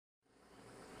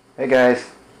Hey guys,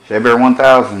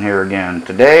 ShabeAir1000 here again.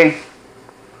 Today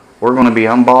we're going to be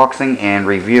unboxing and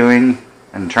reviewing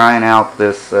and trying out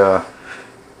this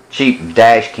cheap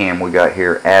dash cam we got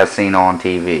here as seen on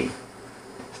TV.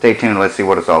 Stay tuned, let's see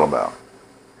what it's all about.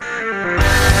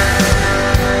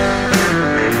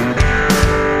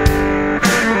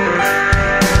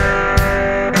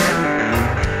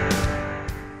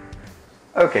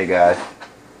 Okay guys,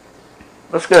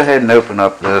 let's go ahead and open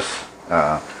up this.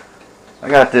 I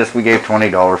got this, we gave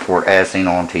 $20 for it as seen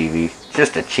on TV.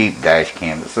 Just a cheap dash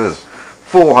cam. It says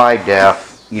full high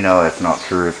def. You know that's not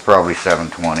true. It's probably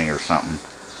 720 or something.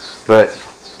 But,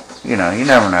 you know, you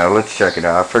never know. Let's check it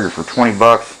out. I figured for 20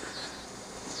 bucks,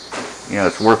 you know,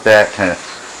 it's worth that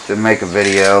to make a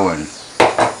video. And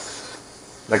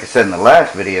like I said in the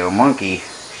last video, Monkey,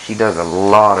 she does a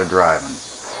lot of driving.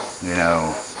 You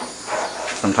know,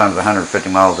 sometimes 150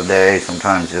 miles a day,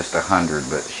 sometimes just 100,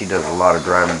 but she does a lot of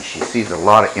driving. She sees a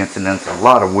lot of incidents, a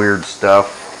lot of weird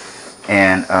stuff,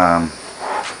 and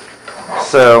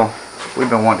so we've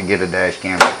been wanting to get a dash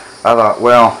cam. I thought,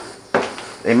 well,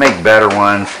 they make better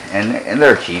ones, and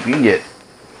they're cheap. You can get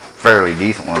fairly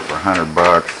decent ones for 100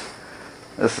 bucks.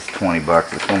 This is 20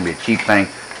 bucks. It's going to be a cheap thing,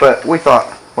 but we thought,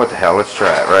 what the hell, let's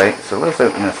try it, right? So let's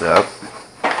open this up,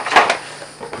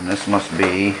 and this must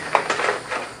be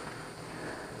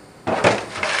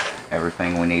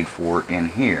everything we need for it in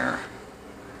here.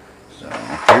 So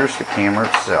here's the camera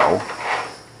itself.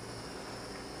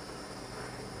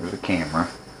 There's the camera.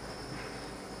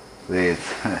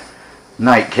 It's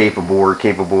night capable,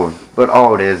 but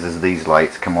all it is these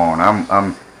lights come on.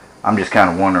 I'm just kind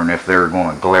of wondering if they're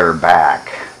going to glare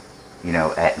back, you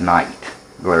know, at night.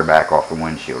 Glare back off the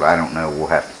windshield. I don't know. We'll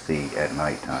have to see at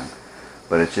nighttime.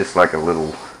 But it's just like a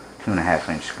little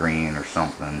 2.5-inch screen or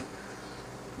something.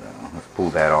 Let's pull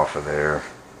that off of there,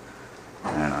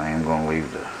 and I am going to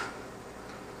leave the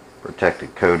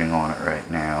protective coating on it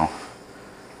right now.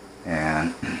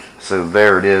 And so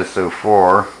there it is so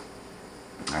far.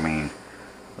 I mean,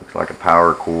 looks like a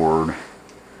power cord,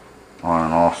 on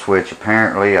and off switch.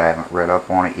 Apparently I haven't read up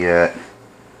on it yet.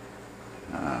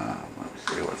 Let's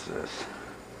see, what's this?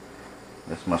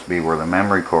 This must be where the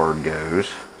memory card goes,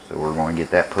 so we're going to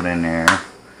get that put in there.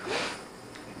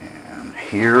 And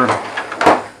here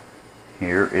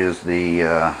is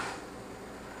the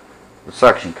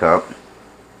suction cup to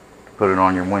put it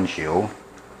on your windshield.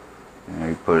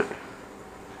 You put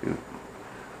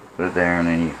it there, and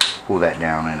then you pull that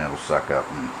down, and it'll suck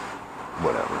up and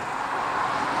whatever.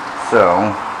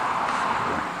 So,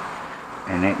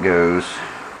 and it goes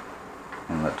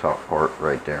in the top part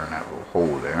right there, in that little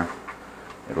hole there.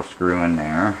 It'll screw in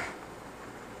there.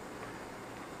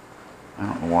 I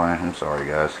don't know why. I'm sorry,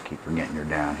 guys. I keep forgetting you're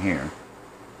down here.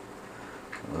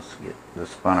 Let's get this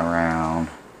spun around.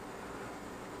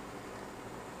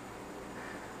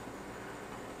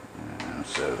 And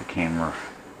so the camera,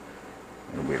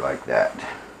 it'll be like that.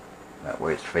 That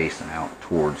way it's facing out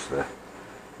towards the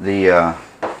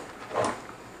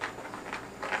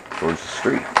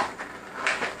street.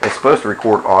 It's supposed to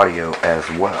record audio as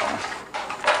well.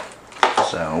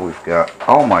 So we've got,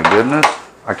 oh my goodness,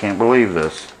 I can't believe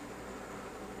this.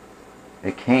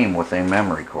 It came with a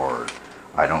memory card.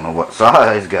 I don't know what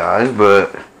size, guys,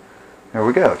 but there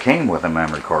we go. It came with a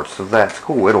memory card, so that's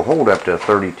cool. It'll hold up to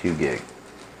 32 gig.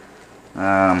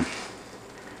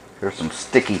 There's some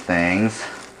sticky things.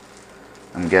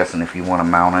 I'm guessing if you want to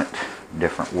mount it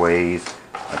different ways.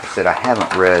 Like I said, I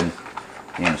haven't read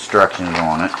the instructions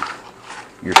on it.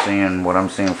 You're seeing what I'm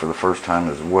seeing for the first time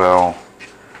as well,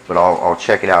 but I'll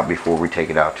check it out before we take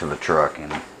it out to the truck.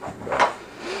 And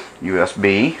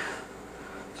USB.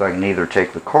 So I can either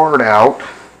take the card out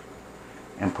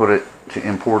and put it to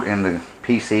import in the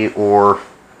PC, or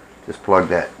just plug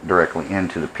that directly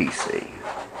into the PC.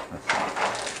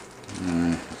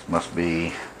 This must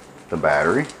be the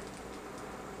battery.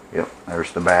 Yep,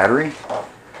 there's the battery.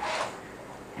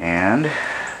 And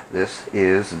this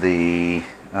is the,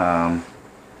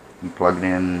 you plug it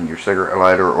in your cigarette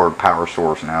lighter or power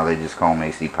source. Now they just call them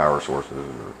AC power sources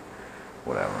or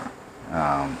whatever.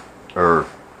 Or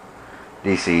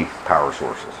DC power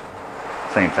sources.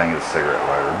 Same thing as a cigarette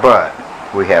lighter, but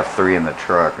we have 3 in the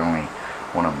truck. Only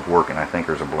one of them's working. I think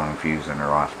there's a blown fuse in there.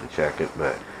 I'll have to check it.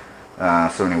 But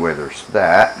so anyway, there's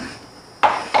that.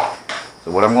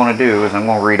 So what I'm going to do is I'm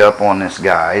going to read up on this,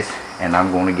 guys, and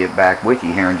I'm going to get back with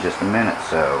you here in just a minute.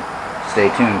 So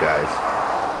stay tuned, guys.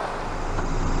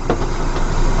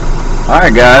 All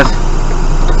right, guys,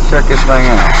 let's check this thing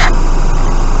out.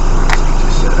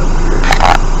 Just set up here.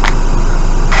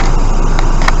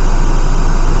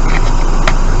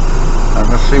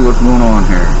 Let's see what's going on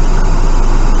here.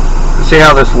 Let's see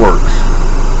how this works.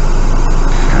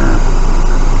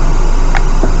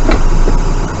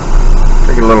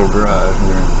 a little drive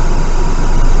here.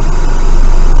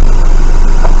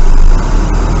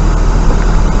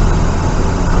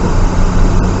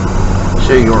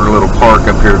 Show you our little park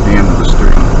up here at the end of the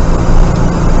street.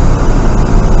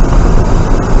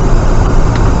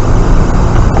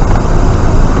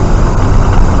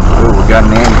 Oh, we got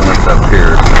an ambulance up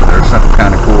here, so there's something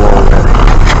kind of cool already.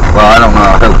 Well, I don't know.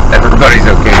 I hope everybody's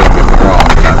okay. Don't get me wrong,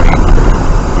 but I mean,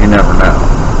 you never know.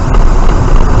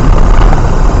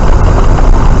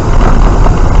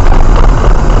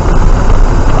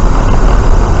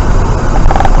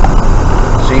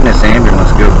 Seen this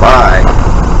ambulance go by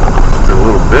just a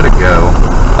little bit ago.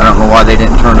 I don't know why they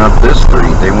didn't turn up this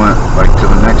street. They went like to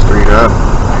the next street up.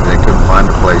 Maybe they couldn't find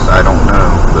a place. I don't know,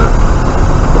 but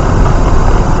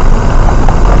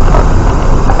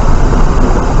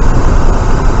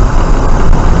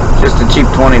just a cheap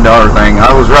 $20 thing.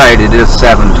 I was right. It is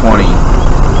 720.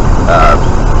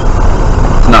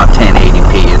 It's not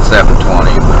 1080p. It's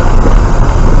 720, but.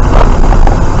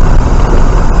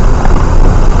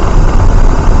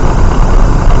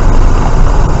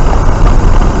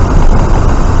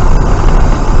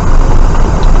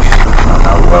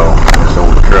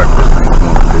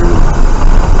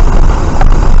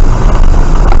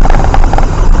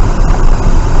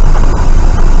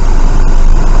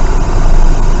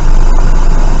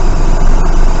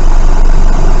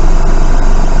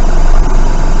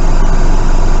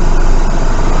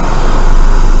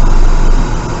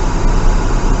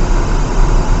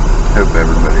 Hope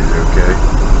everybody's okay.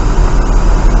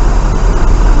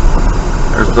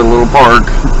 There's the little park.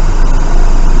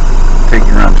 Take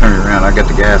you around, turn you around. I got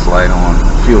the gas light on,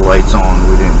 fuel light's on.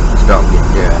 We didn't stop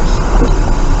getting gas.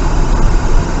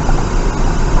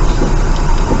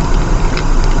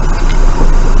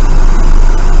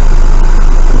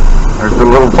 There's the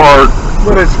little park,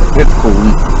 but it's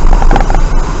cool.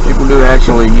 People do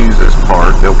actually use this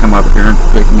park. They'll come up here and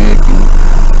picnic, and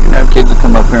you know, kids will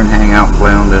come up here and hang out and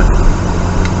play on the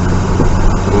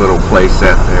little play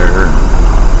set there.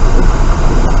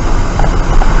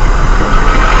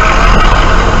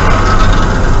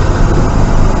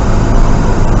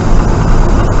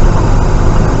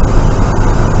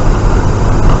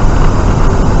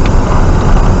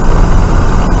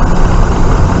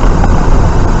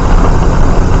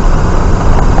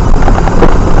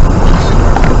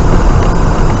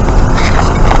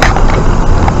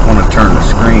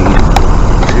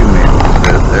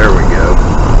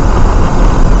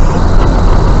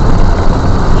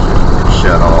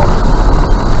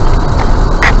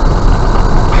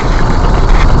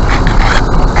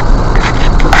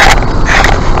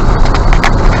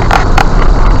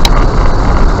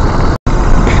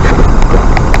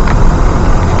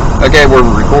 Okay, we're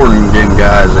recording again,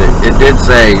 guys. It did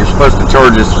say you're supposed to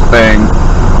charge this thing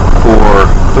for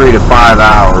 3 to 5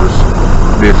 hours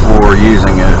before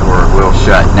using it, or it will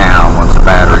shut down once the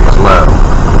battery is low.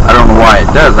 I don't know why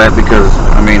it does that, because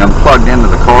I mean, I'm plugged into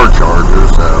the car charger,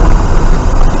 so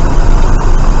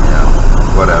yeah,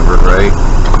 whatever, right?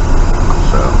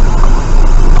 So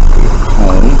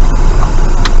home.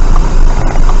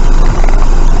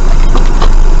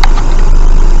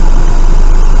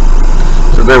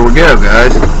 So there we go,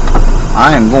 guys.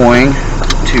 I am going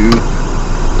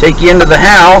to take you into the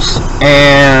house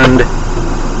and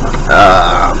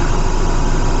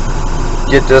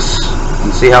get this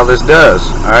and see how this does.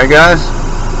 Alright, guys?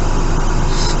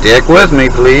 Stick with me,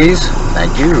 please.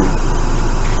 Thank you.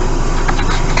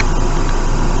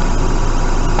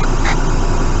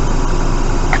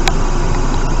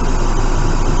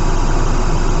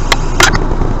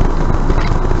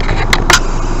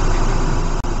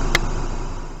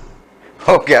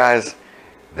 Oh, guys,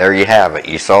 there you have it.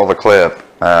 You saw the clip.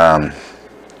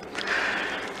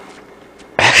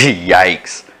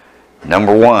 Yikes.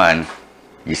 Number one,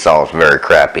 you saw it's very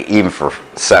crappy. Even for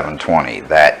 720,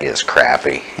 that is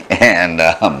crappy. And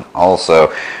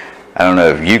also, I don't know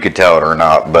if you could tell it or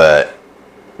not, but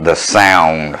the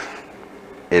sound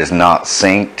is not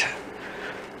synced.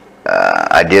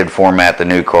 I did format the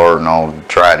new card, and I'll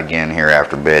try it again here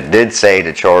after a bit. It did say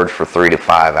to charge for 3 to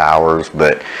 5 hours,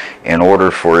 but in order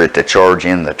for it to charge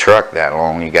in the truck that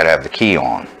long, you got to have the key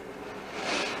on.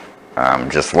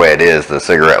 Just the way it is, the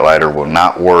cigarette lighter will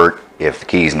not work if the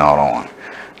key's not on.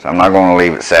 So I'm not going to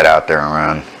leave it set out there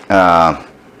and run.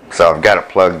 So I've got it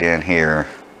plugged in here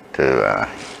to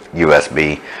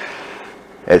USB.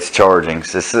 It's charging.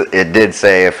 It did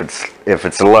say if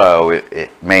it's low,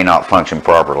 it may not function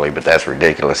properly, but that's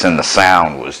ridiculous. And the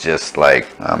sound was just like,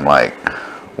 I'm like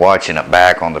watching it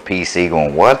back on the PC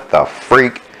going, what the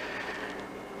freak?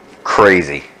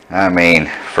 Crazy. I mean,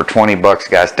 for 20 bucks,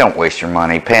 guys, don't waste your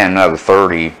money. Paying another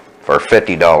 30 for or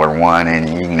 $50 one, and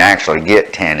you can actually get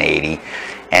 1080,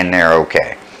 and they're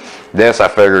okay. This, I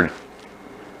figured,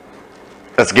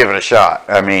 let's give it a shot.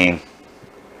 I mean,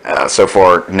 so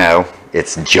far, no,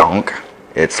 it's junk.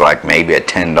 It's like maybe a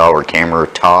 $10 camera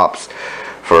tops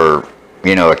for,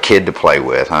 you know, a kid to play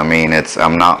with. I mean,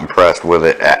 I'm not impressed with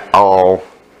it at all.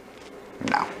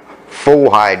 No.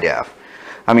 Full high def.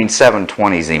 I mean,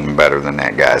 720 is even better than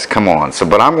that, guys. Come on. So,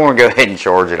 but I'm going to go ahead and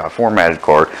charge it. I formatted the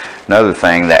card. Another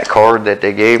thing, that card that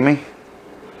they gave me,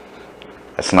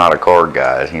 that's not a card,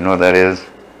 guys. You know what that is?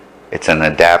 It's an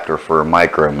adapter for a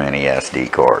micro mini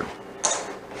SD card.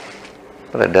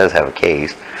 But it does have a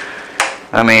case.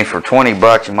 I mean, for 20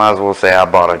 bucks, you might as well say I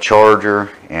bought a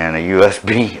charger and a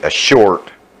USB, a short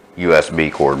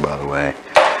USB cord, by the way.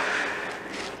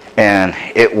 And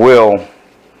it will,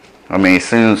 I mean, as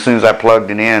soon as I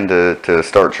plugged it in to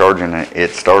start charging it,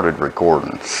 it started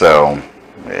recording. So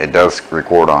it does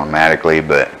record automatically,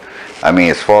 but I mean,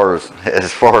 as far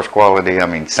as quality, I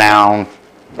mean, sound,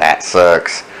 that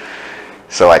sucks.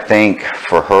 So I think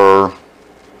for her,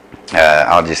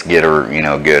 I'll just get her, you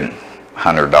know, good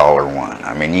 $100 one.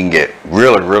 I mean, you can get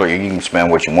really, you can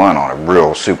spend what you want on a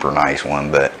real super nice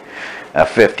one, but a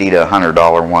 $50 to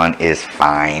 $100 one is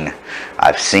fine.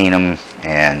 I've seen them,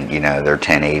 and you know, they're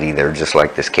 1080. They're just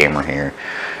like this camera here.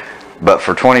 But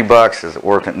for 20 bucks, is it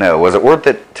worth it? No. Was it worth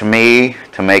it to me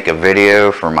to make a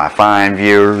video for my fine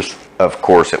viewers? Of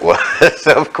course it was.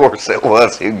 Of course it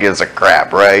was. Who gives a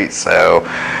crap, right? So,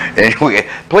 anyway,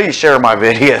 please share my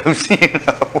videos, you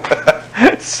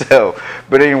know. So,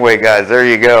 but anyway, guys, there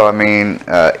you go. I mean,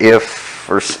 if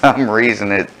for some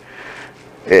reason it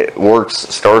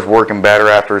starts working better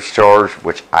after it's charged,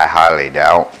 which I highly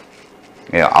doubt,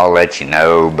 you know, I'll let you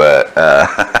know, but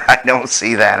I don't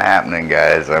see that happening,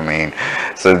 guys. I mean,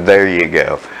 so there you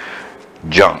go.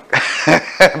 Junk.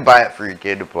 Buy it for your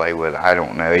kid to play with. I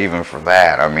don't know, even for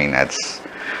that, I mean, that's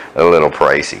a little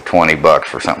pricey. 20 bucks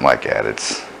for something like that,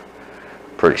 it's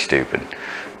pretty stupid.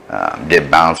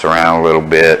 Did bounce around a little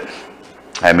bit.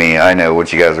 I mean, I know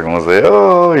what you guys are going to say.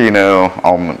 Oh, you know,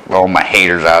 all my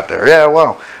haters out there. Yeah,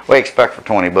 well, what do you expect for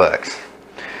 20 bucks?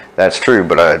 That's true,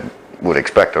 but I would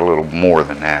expect a little more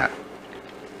than that.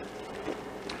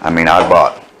 I mean, I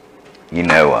bought, you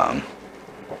know,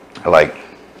 like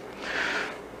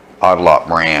odd lot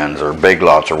brands or big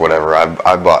lots or whatever.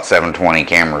 I bought 720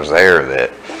 cameras there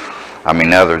that, I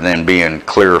mean, other than being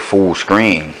clear full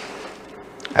screen,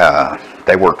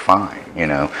 they worked fine, you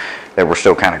know. They were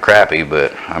still kind of crappy,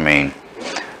 but I mean,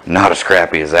 not as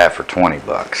crappy as that for 20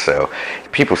 bucks. So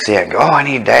people see it and go, oh, I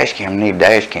need a dash cam, I need a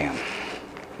dash cam.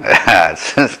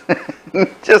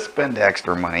 Just spend the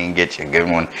extra money and get you a good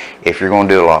one if you're going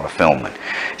to do a lot of filming.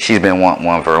 She's been wanting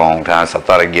one for a long time, so I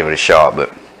thought I'd give it a shot,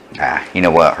 but you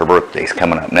know what, her birthday's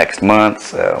coming up next month,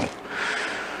 so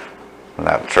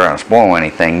without trying to spoil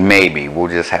anything, maybe we'll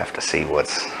just have to see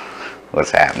what's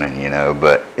happening, you know.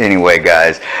 But anyway,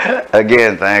 guys,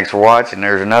 again, thanks for watching.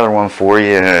 There's another one for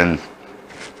you, and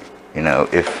you know,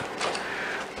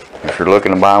 if you're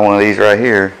looking to buy one of these right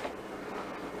here,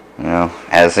 you know,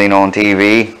 as seen on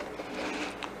TV,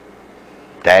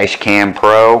 Dashcam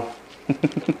Pro.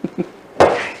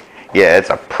 Yeah, it's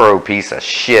a pro piece of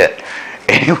shit.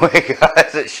 Anyway,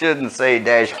 guys, it shouldn't say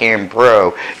Dashcam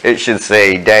Pro. It should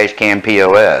say Dashcam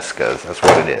POS, because that's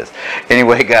what it is.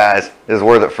 Anyway, guys, this is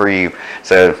worth it for you.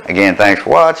 So, again, thanks for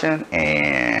watching,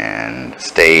 and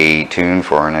stay tuned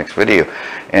for our next video.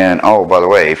 And, oh, by the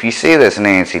way, if you see this,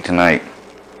 Nancy, tonight,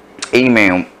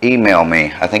 email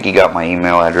me. I think you got my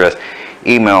email address.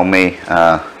 Email me.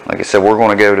 Like I said, we're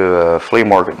going to go to a flea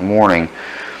market in the morning.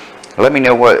 Let me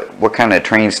know what kind of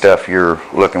train stuff you're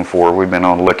looking for. We've been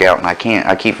on the lookout, and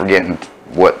I keep forgetting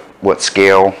what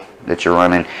scale that you're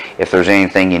running. If there's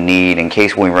anything you need, in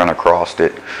case we run across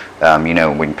it, you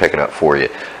know, we can pick it up for you.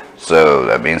 So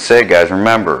that being said, guys,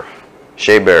 remember,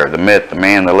 Shea Bear, the myth, the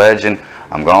man, the legend.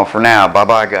 I'm gone for now. Bye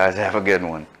bye, guys. Have a good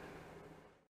one.